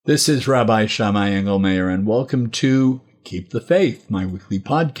This is Rabbi Shammai Engelmayer, and welcome to Keep the Faith, my weekly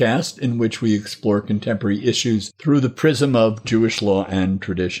podcast in which we explore contemporary issues through the prism of Jewish law and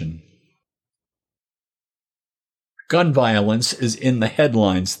tradition. Gun violence is in the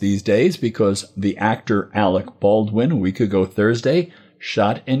headlines these days because the actor Alec Baldwin, a week ago Thursday,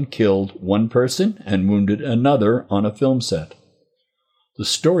 shot and killed one person and wounded another on a film set. The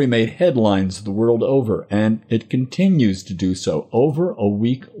story made headlines the world over, and it continues to do so over a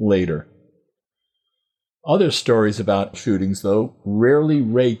week later. Other stories about shootings, though, rarely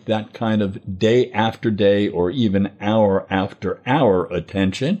rate that kind of day after day or even hour after hour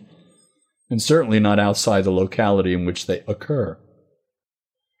attention, and certainly not outside the locality in which they occur.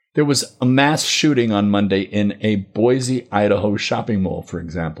 There was a mass shooting on Monday in a Boise, Idaho shopping mall, for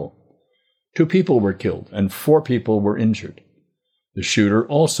example. 2 people were killed and 4 people were injured. The shooter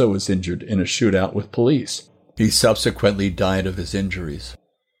also was injured in a shootout with police. He subsequently died of his injuries.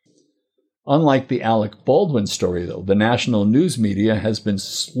 Unlike the Alec Baldwin story, though, the national news media has been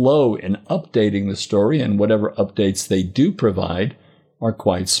slow in updating the story, and whatever updates they do provide are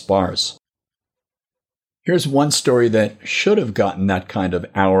quite sparse. Here's one story that should have gotten that kind of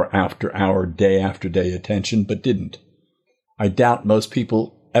hour after hour, day after day attention, but didn't. I doubt most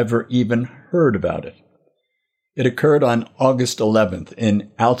people ever even heard about it. It occurred on August 11th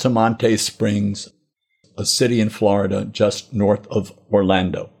in Altamonte Springs, a city in Florida just north of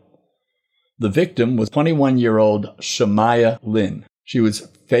Orlando. The victim was 21-year-old Shamaya Lynn. She was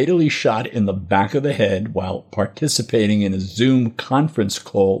fatally shot in the back of the head while participating in a Zoom conference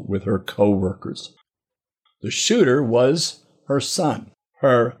call with her co-workers. The shooter was her son,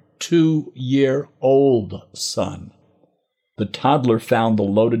 her 2-year-old son. The toddler found the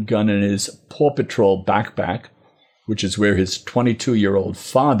loaded gun in his Paw Patrol backpack, which is where his 22-year-old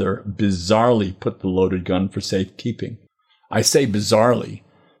father bizarrely put the loaded gun for safekeeping. I say bizarrely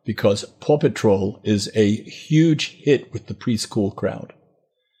because Paw Patrol is a huge hit with the preschool crowd.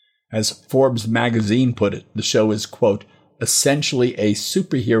 As Forbes magazine put it, the show is, quote, essentially a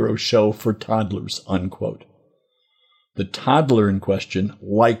superhero show for toddlers, unquote. The toddler in question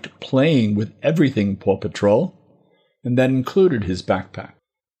liked playing with everything Paw Patrol, and that included his backpack.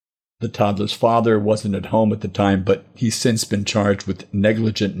 The toddler's father wasn't at home at the time, but he's since been charged with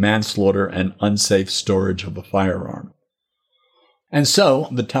negligent manslaughter and unsafe storage of a firearm. And so,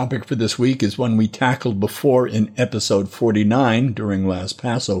 the topic for this week is one we tackled before in episode 49 during last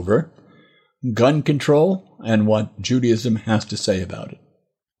Passover: gun control and what Judaism has to say about it.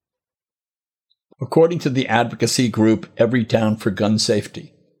 According to the advocacy group Everytown for Gun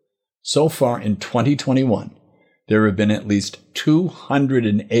Safety, so far in 2021, there have been at least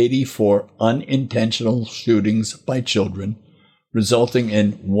 284 unintentional shootings by children, resulting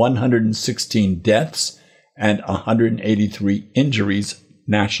in 116 deaths and 183 injuries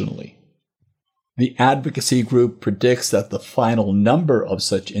nationally. The advocacy group predicts that the final number of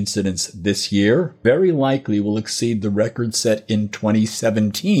such incidents this year very likely will exceed the record set in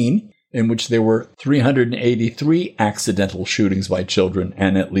 2017, in which there were 383 accidental shootings by children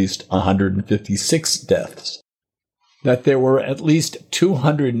and at least 156 deaths. That there were at least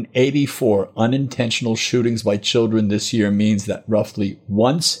 284 unintentional shootings by children this year means that roughly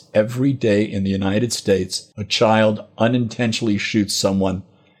once every day in the United States, a child unintentionally shoots someone,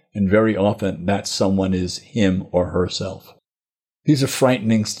 and very often that someone is him or herself. These are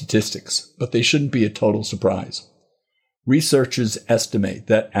frightening statistics, but they shouldn't be a total surprise. Researchers estimate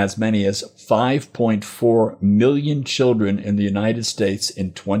that as many as 5.4 million children in the United States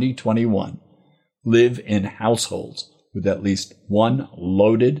in 2021 live in households with at least one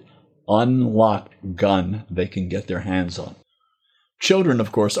loaded, unlocked gun they can get their hands on. Children,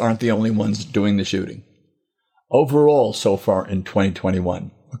 of course, aren't the only ones doing the shooting. Overall, so far in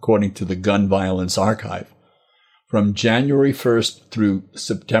 2021, according to the Gun Violence Archive, from January 1st through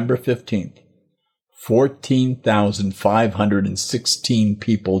September 15th, 14,516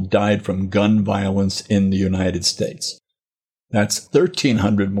 people died from gun violence in the United States. That's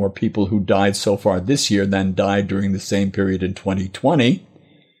 1,300 more people who died so far this year than died during the same period in 2020,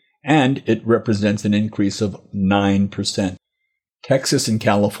 and it represents an increase of 9%. Texas and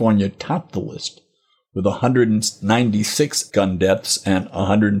California topped the list, with 196 gun deaths and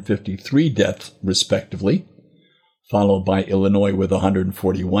 153 deaths, respectively, followed by Illinois with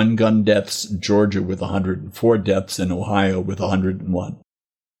 141 gun deaths, Georgia with 104 deaths, and Ohio with 101.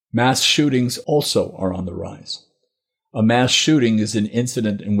 Mass shootings also are on the rise. A mass shooting is an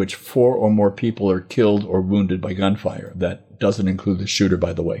incident in which 4 or more people are killed or wounded by gunfire. That doesn't include the shooter,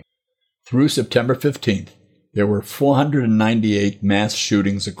 by the way. Through September 15th, there were 498 mass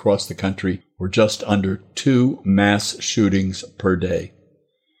shootings across the country, or just under 2 mass shootings per day.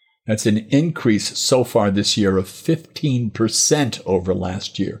 That's an increase so far this year of 15% over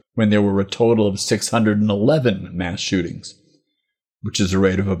last year, when there were a total of 611 mass shootings, which is a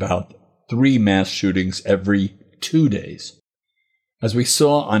rate of about 3 mass shootings every 2 days. As we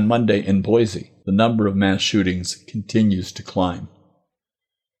saw on Monday in Boise, the number of mass shootings continues to climb.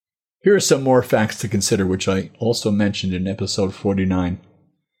 Here are some more facts to consider, which I also mentioned in episode 49.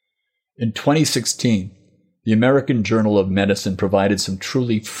 In 2016, the American Journal of Medicine provided some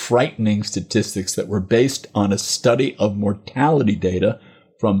truly frightening statistics that were based on a study of mortality data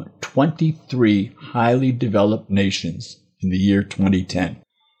from 23 highly developed nations in the year 2010.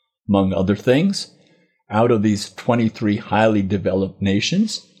 Among other things, out of these 23 highly developed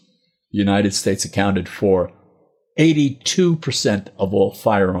nations, the United States accounted for 82% of all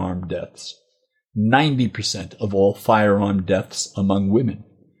firearm deaths, 90% of all firearm deaths among women,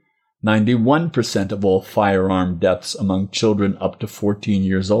 91% of all firearm deaths among children up to 14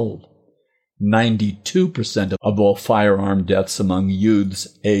 years old, 92% of all firearm deaths among youths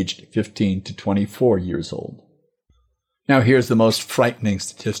aged 15 to 24 years old. Now here's the most frightening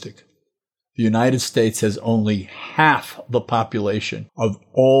statistic. The United States has only half the population of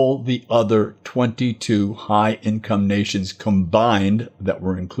all the other 22 high-income nations combined that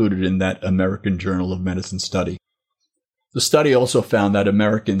were included in that American Journal of Medicine study. The study also found that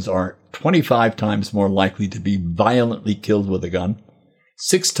Americans are 25 times more likely to be violently killed with a gun,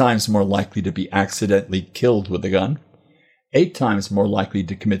 6 times more likely to be accidentally killed with a gun, 8 times more likely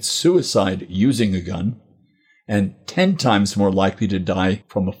to commit suicide using a gun, and 10 times more likely to die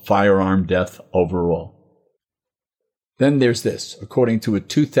from a firearm death overall. Then there's this. According to a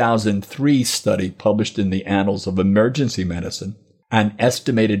 2003 study published in the Annals of Emergency Medicine, an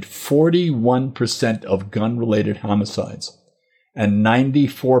estimated 41% of gun-related homicides and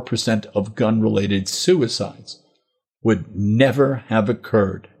 94% of gun-related suicides would never have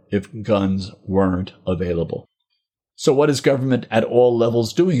occurred if guns weren't available. So what is government at all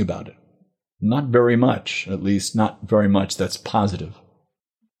levels doing about it? Not very much, at least not very much that's positive.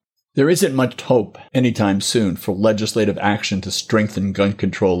 There isn't much hope anytime soon for legislative action to strengthen gun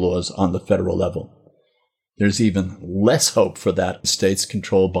control laws on the federal level. There's even less hope for that in states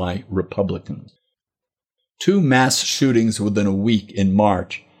controlled by Republicans. 2 mass shootings within a week in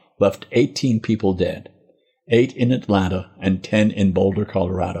March left 18 people dead, 8 in Atlanta and 10 in Boulder,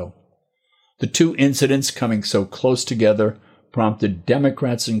 Colorado. The 2 incidents coming so close together prompted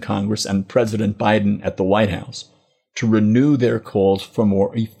Democrats in Congress and President Biden at the White House to renew their calls for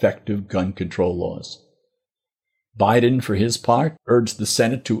more effective gun control laws. Biden, for his part, urged the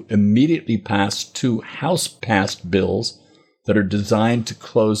Senate to immediately pass 2 House-passed bills that are designed to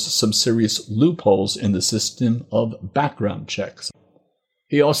close some serious loopholes in the system of background checks.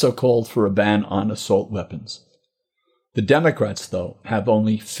 He also called for a ban on assault weapons. The Democrats, though, have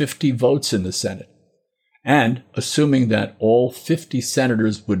only 50 votes in the Senate. And, assuming that all 50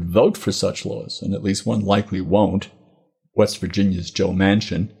 senators would vote for such laws, and at least one likely won't, West Virginia's Joe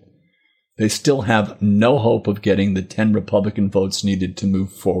Manchin, they still have no hope of getting the 10 Republican votes needed to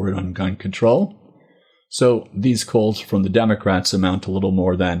move forward on gun control. So these calls from the Democrats amount to little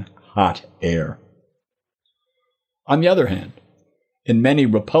more than hot air. On the other hand, in many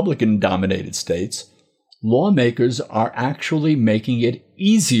Republican-dominated states, lawmakers are actually making it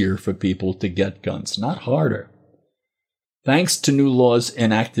easier for people to get guns, not harder. Thanks to new laws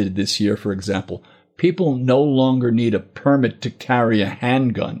enacted this year, for example, people no longer need a permit to carry a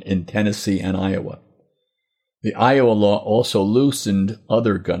handgun in Tennessee and Iowa. The Iowa law also loosened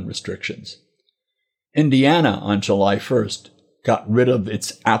other gun restrictions. Indiana, on July 1st, got rid of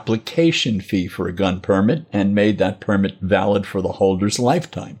its application fee for a gun permit and made that permit valid for the holder's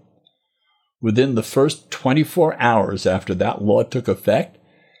lifetime. Within the first 24 hours after that law took effect,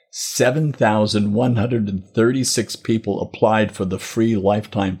 7,136 people applied for the free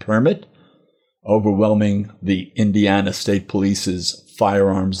lifetime permit, overwhelming the Indiana State Police's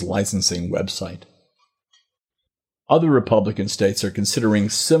firearms licensing website. Other Republican states are considering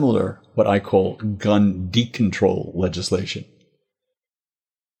similar, what I call gun decontrol legislation.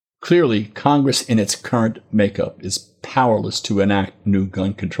 Clearly, Congress in its current makeup is powerless to enact new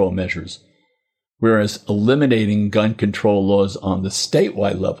gun control measures, whereas eliminating gun control laws on the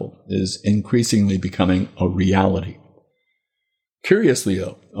statewide level is increasingly becoming a reality. Curiously,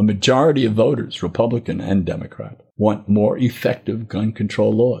 though, a majority of voters, Republican and Democrat, want more effective gun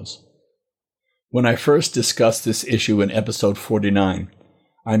control laws. When I first discussed this issue in episode 49,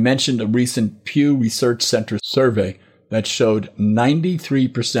 I mentioned a recent Pew Research Center survey that showed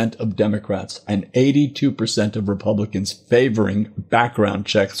 93% of Democrats and 82% of Republicans favoring background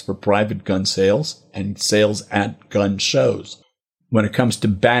checks for private gun sales and sales at gun shows. When it comes to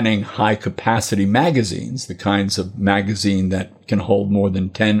banning high-capacity magazines, the kinds of magazine that can hold more than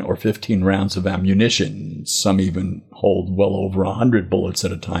 10 or 15 rounds of ammunition, some even hold well over 100 bullets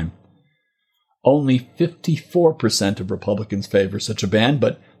at a time, only 54% of Republicans favor such a ban,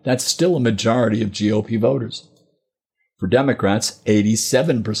 but that's still a majority of GOP voters. For Democrats,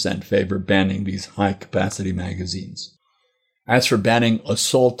 87% favor banning these high-capacity magazines. As for banning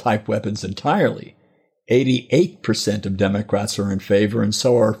assault-type weapons entirely, 88% of Democrats are in favor, and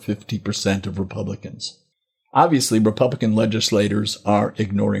so are 50% of Republicans. Obviously, Republican legislators are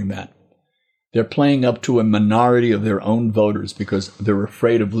ignoring that. They're playing up to a minority of their own voters because they're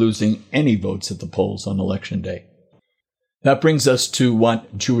afraid of losing any votes at the polls on Election Day. That brings us to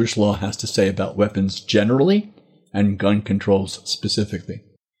what Jewish law has to say about weapons generally and gun controls specifically.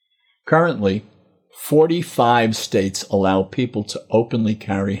 Currently, 45 states allow people to openly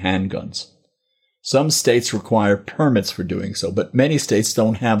carry handguns. Some states require permits for doing so, but many states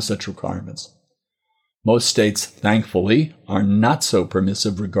don't have such requirements. Most states, thankfully, are not so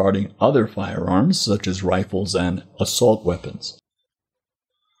permissive regarding other firearms, such as rifles and assault weapons.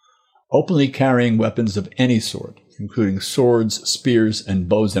 Openly carrying weapons of any sort, including swords, spears, and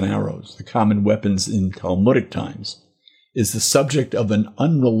bows and arrows, the common weapons in Talmudic times, is the subject of an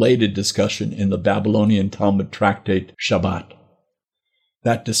unrelated discussion in the Babylonian Talmud tractate Shabbat.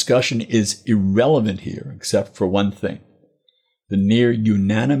 That discussion is irrelevant here, except for one thing: the near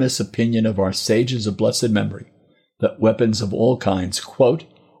unanimous opinion of our sages of blessed memory that weapons of all kinds, quote,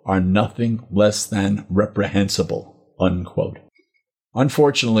 are nothing less than reprehensible, unquote.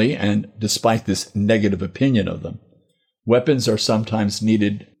 Unfortunately, and despite this negative opinion of them, weapons are sometimes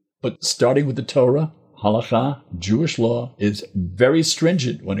needed, but starting with the Torah, Halakha, Jewish law, is very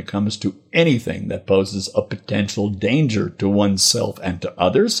stringent when it comes to anything that poses a potential danger to oneself and to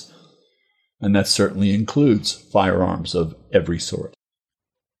others, and that certainly includes firearms of every sort.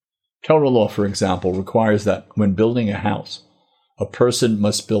 Torah law, for example, requires that when building a house, a person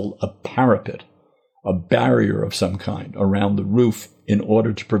must build a parapet, a barrier of some kind, around the roof in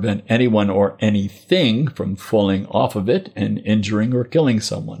order to prevent anyone or anything from falling off of it and injuring or killing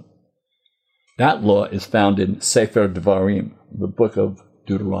someone. That law is found in Sefer Devarim, the book of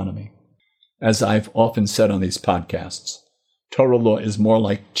Deuteronomy. As I've often said on these podcasts, Torah law is more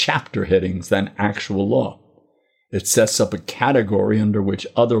like chapter headings than actual law. It sets up a category under which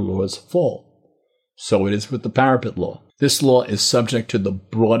other laws fall. So it is with the parapet law. This law is subject to the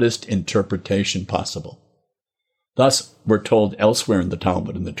broadest interpretation possible. Thus, we're told elsewhere in the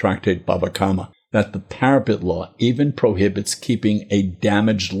Talmud, in the tractate Bava Kama, that the parapet law even prohibits keeping a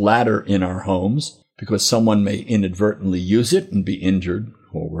damaged ladder in our homes because someone may inadvertently use it and be injured,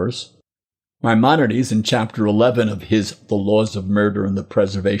 or worse. Maimonides, in chapter 11 of his The Laws of Murder and the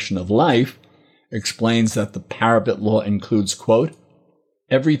Preservation of Life, explains that the parapet law includes, quote,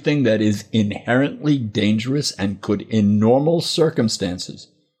 everything that is inherently dangerous and could in normal circumstances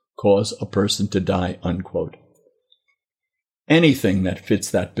cause a person to die, unquote. Anything that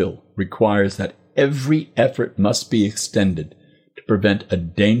fits that bill requires that every effort must be extended to prevent a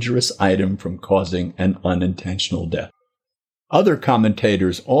dangerous item from causing an unintentional death. Other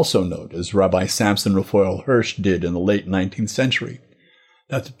commentators also note, as Rabbi Samson Raphael Hirsch did in the late 19th century,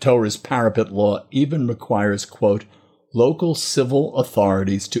 that the Torah's parapet law even requires, quote, local civil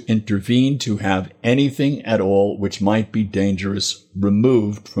authorities to intervene to have anything at all which might be dangerous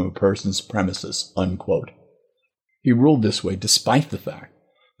removed from a person's premises, unquote. He ruled this way despite the fact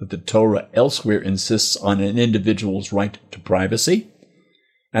that the Torah elsewhere insists on an individual's right to privacy,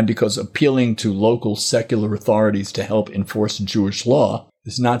 and because appealing to local secular authorities to help enforce Jewish law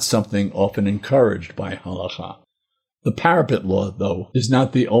is not something often encouraged by halakha. The parapet law, though, is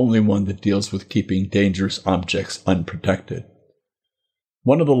not the only one that deals with keeping dangerous objects unprotected.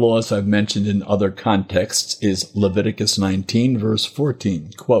 One of the laws I've mentioned in other contexts is Leviticus 19, verse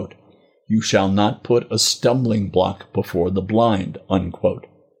 14, quote, you shall not put a stumbling block before the blind, unquote.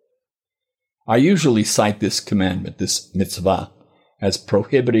 I usually cite this commandment, this mitzvah, as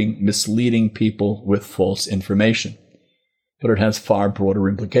prohibiting misleading people with false information. But it has far broader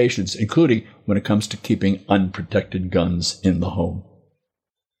implications, including when it comes to keeping unprotected guns in the home.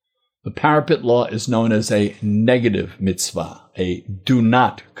 The parapet law is known as a negative mitzvah, a do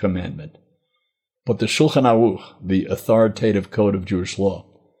not commandment. But the Shulchan Aruch, the authoritative code of Jewish law,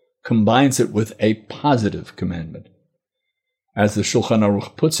 combines it with a positive commandment. As the Shulchan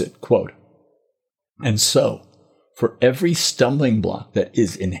Aruch puts it, quote, and so, for every stumbling block that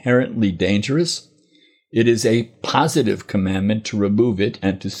is inherently dangerous, it is a positive commandment to remove it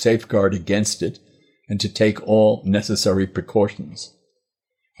and to safeguard against it and to take all necessary precautions.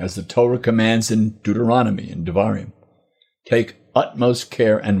 As the Torah commands in Deuteronomy and Devarim, take utmost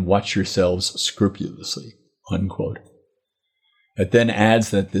care and watch yourselves scrupulously, unquote. It then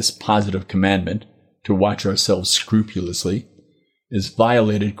adds that this positive commandment, to watch ourselves scrupulously, is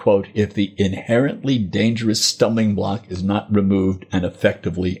violated, quote, if the inherently dangerous stumbling block is not removed and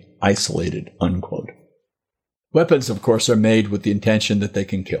effectively isolated, unquote. Weapons, of course, are made with the intention that they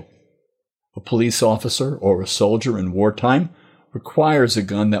can kill. A police officer or a soldier in wartime requires a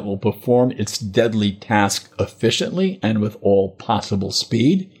gun that will perform its deadly task efficiently and with all possible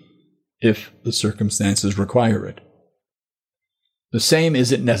speed, if the circumstances require it. The same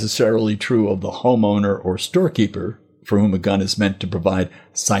isn't necessarily true of the homeowner or storekeeper for whom a gun is meant to provide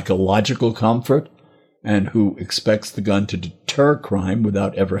psychological comfort and who expects the gun to deter crime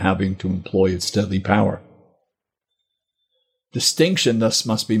without ever having to employ its deadly power. Distinction thus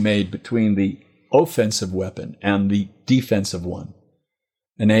must be made between the offensive weapon and the defensive one.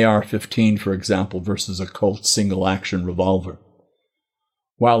 An AR-15, for example, versus a Colt single-action revolver.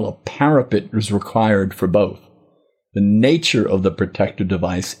 While a parapet is required for both, the nature of the protective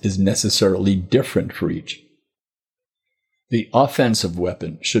device is necessarily different for each. The offensive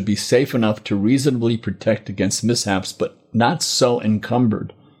weapon should be safe enough to reasonably protect against mishaps, but not so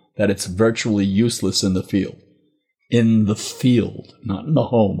encumbered that it's virtually useless in the field. In the field, not in the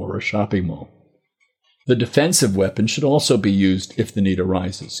home or a shopping mall. The defensive weapon should also be used if the need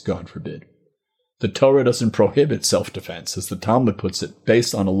arises, God forbid. The Torah doesn't prohibit self-defense, as the Talmud puts it,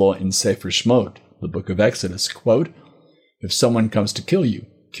 based on a law in Sefer Shemot, the book of Exodus, quote, if someone comes to kill you,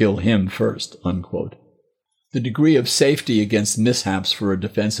 kill him first, unquote. The degree of safety against mishaps for a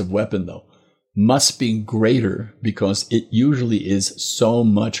defensive weapon, though, must be greater because it usually is so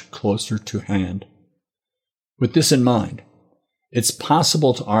much closer to hand. With this in mind, it's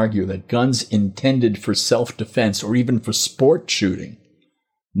possible to argue that guns intended for self-defense or even for sport shooting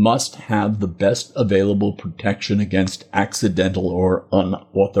must have the best available protection against accidental or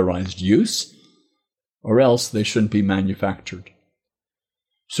unauthorized use, or else they shouldn't be manufactured.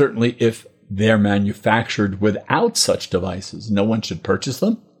 Certainly, if they're manufactured without such devices, no one should purchase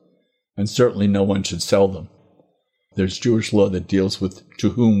them, and certainly no one should sell them. There's Jewish law that deals with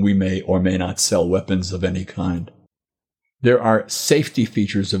to whom we may or may not sell weapons of any kind. There are safety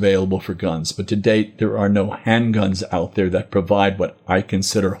features available for guns, but to date there are no handguns out there that provide what I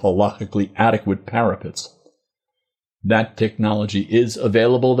consider halakhically adequate parapets. That technology is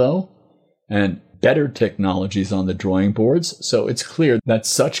available, though, and better technologies on the drawing boards, so it's clear that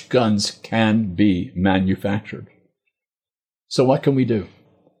such guns can be manufactured. So what can we do?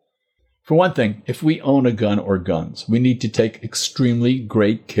 For one thing, if we own a gun or guns, we need to take extremely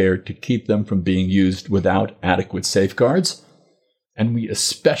great care to keep them from being used without adequate safeguards, and we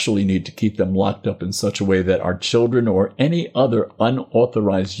especially need to keep them locked up in such a way that our children or any other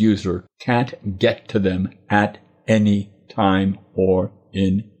unauthorized user can't get to them at any time or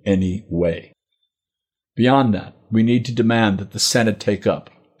in any way. Beyond that, we need to demand that the Senate take up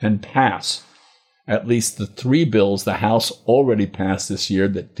and pass at least the 3 bills the House already passed this year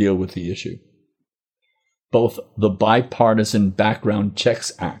that deal with the issue. Both the Bipartisan Background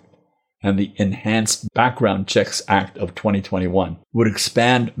Checks Act and the Enhanced Background Checks Act of 2021 would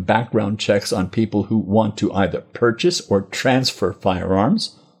expand background checks on people who want to either purchase or transfer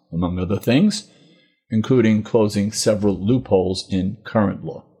firearms, among other things, including closing several loopholes in current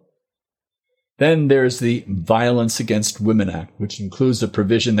law. Then there's the Violence Against Women Act, which includes a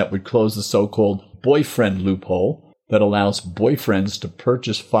provision that would close the so-called boyfriend loophole that allows boyfriends to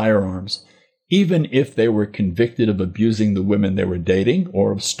purchase firearms even if they were convicted of abusing the women they were dating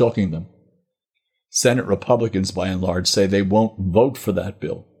or of stalking them. Senate Republicans, by and large, say they won't vote for that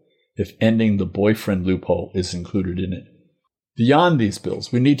bill if ending the boyfriend loophole is included in it. Beyond these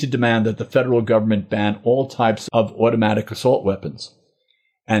bills, we need to demand that the federal government ban all types of automatic assault weapons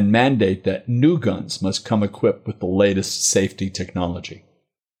and mandate that new guns must come equipped with the latest safety technology.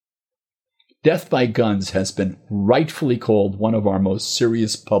 Death by guns has been rightfully called one of our most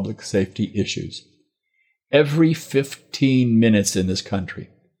serious public safety issues. Every 15 minutes in this country,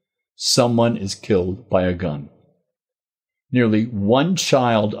 someone is killed by a gun. Nearly 1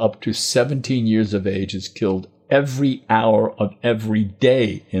 child up to 17 years of age is killed every hour of every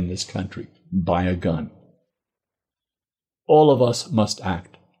day in this country by a gun. All of us must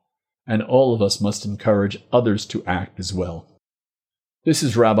act, and all of us must encourage others to act as well. This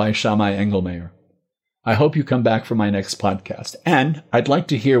is Rabbi Shammai Engelmayer. I hope you come back for my next podcast, and I'd like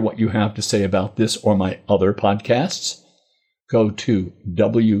to hear what you have to say about this or my other podcasts. Go to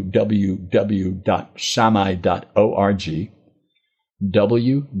www.shammai.org,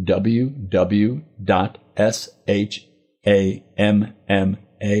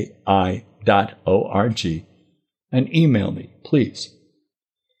 www.shammai.org, and email me, please.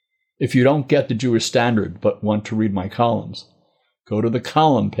 If you don't get the Jewish Standard but want to read my columns, go to the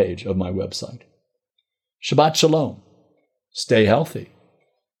column page of my website. Shabbat Shalom. Stay healthy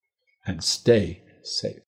and stay safe.